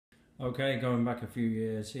Okay, going back a few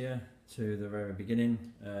years here to the very beginning.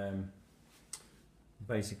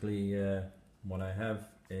 Basically, what I have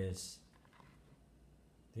is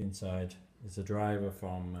the inside is a driver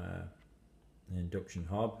from the induction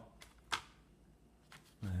hob.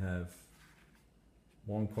 I have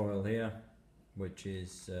one coil here, which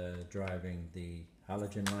is driving the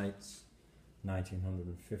halogen lights,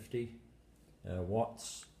 1950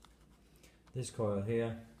 watts. This coil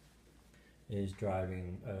here is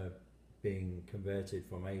driving, being converted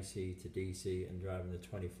from AC to DC and driving the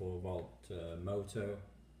 24 volt motor.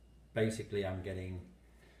 Basically, I'm getting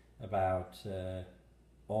about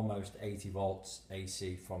almost 80 volts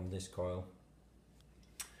AC from this coil.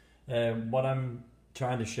 What I'm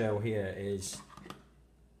trying to show here is,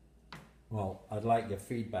 well, I'd like your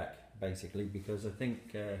feedback basically, because I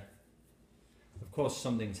think of course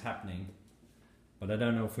something's happening, but I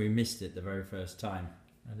don't know if we missed it the very first time.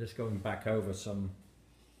 I'm just going back over some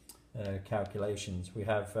calculations. We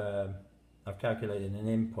have I've calculated an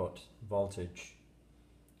input voltage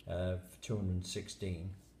of 216.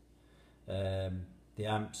 The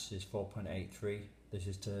amps is 4.83. This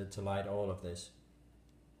is to light all of this,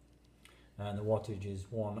 and the wattage is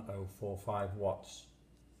 1045 watts.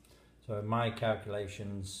 So my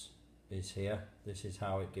calculations is here. This is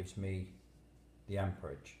how it gives me the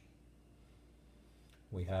amperage.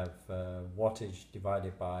 We have wattage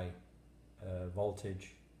divided by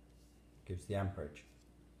voltage gives the amperage.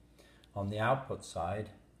 On the output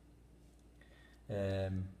side,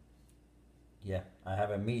 yeah, I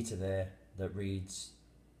have a meter there that reads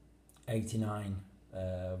 89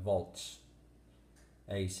 volts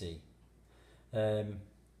AC.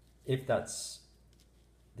 If that's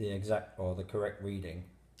the exact or the correct reading,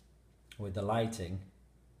 with the lighting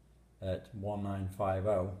at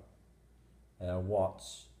 1950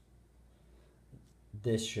 watts,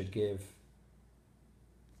 this should give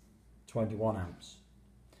 21 amps.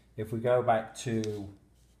 If we go back to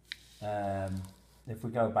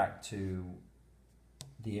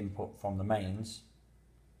the input from the mains,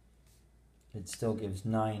 it still gives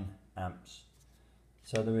 9 amps.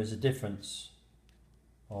 So there is a difference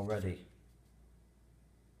already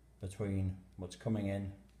between what's coming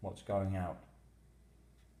in, what's going out.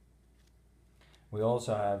 We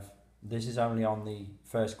also have, this is only on the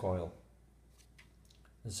first coil.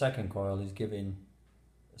 The second coil is giving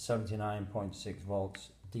 79.6 volts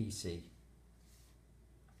DC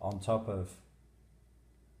on top of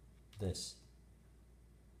this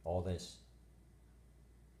or this.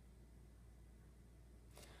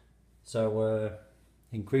 So we're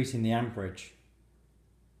increasing the amperage.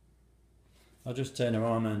 I'll just turn it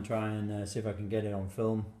on and try and see if I can get it on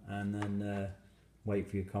film, and then wait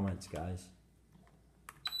for your comments, guys.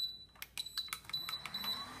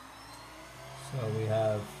 So we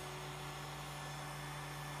have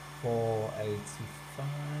 485,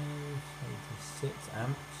 86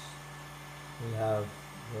 amps. We have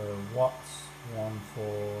the watts,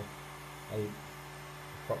 148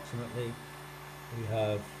 approximately. We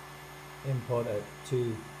have input at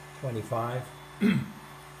 225.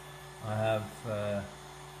 I have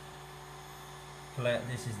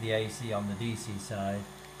this is the AC on the DC side.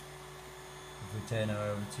 If we turn it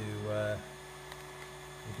over to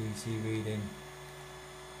the DC reading,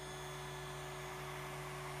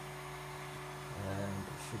 and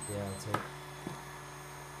should be able to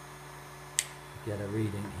get a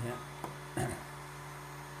reading here.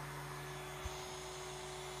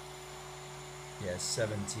 Yes,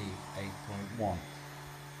 78.1.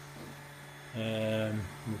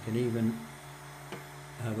 We can even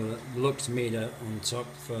have a lux meter on top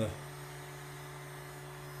for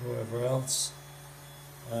whoever else.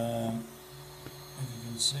 As you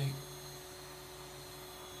can see,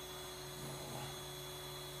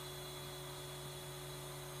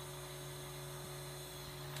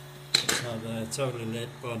 it's not totally lit,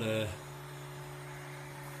 but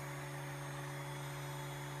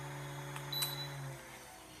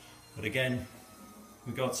again,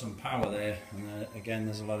 we got some power there, and again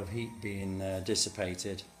there's a lot of heat being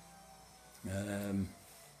dissipated,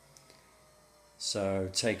 so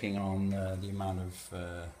taking on the amount of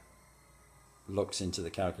lux into the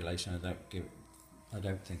calculation, I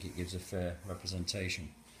don't think it gives a fair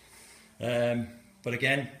representation. But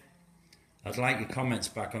again, I'd like your comments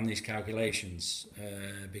back on these calculations,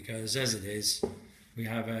 because as it is, we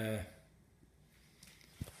have a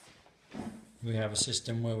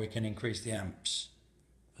system where we can increase the amps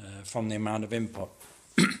from the amount of input.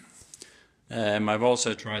 I've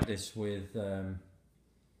also tried this with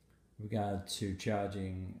regard to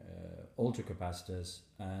charging ultracapacitors,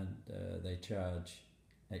 and they charge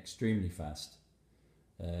extremely fast.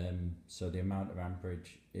 So the amount of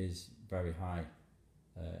amperage is very high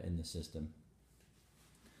in the system.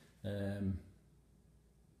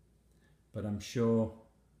 But I'm sure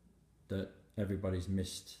that everybody's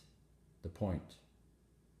missed the point.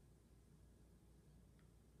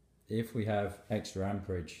 If we have extra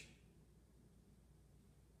amperage,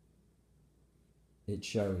 it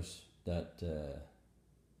shows that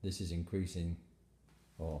this is increasing,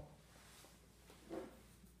 or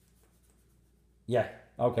yeah,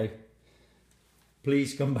 okay.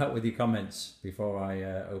 Please come back with your comments before I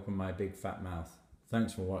open my big fat mouth.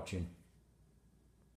 Thanks for watching.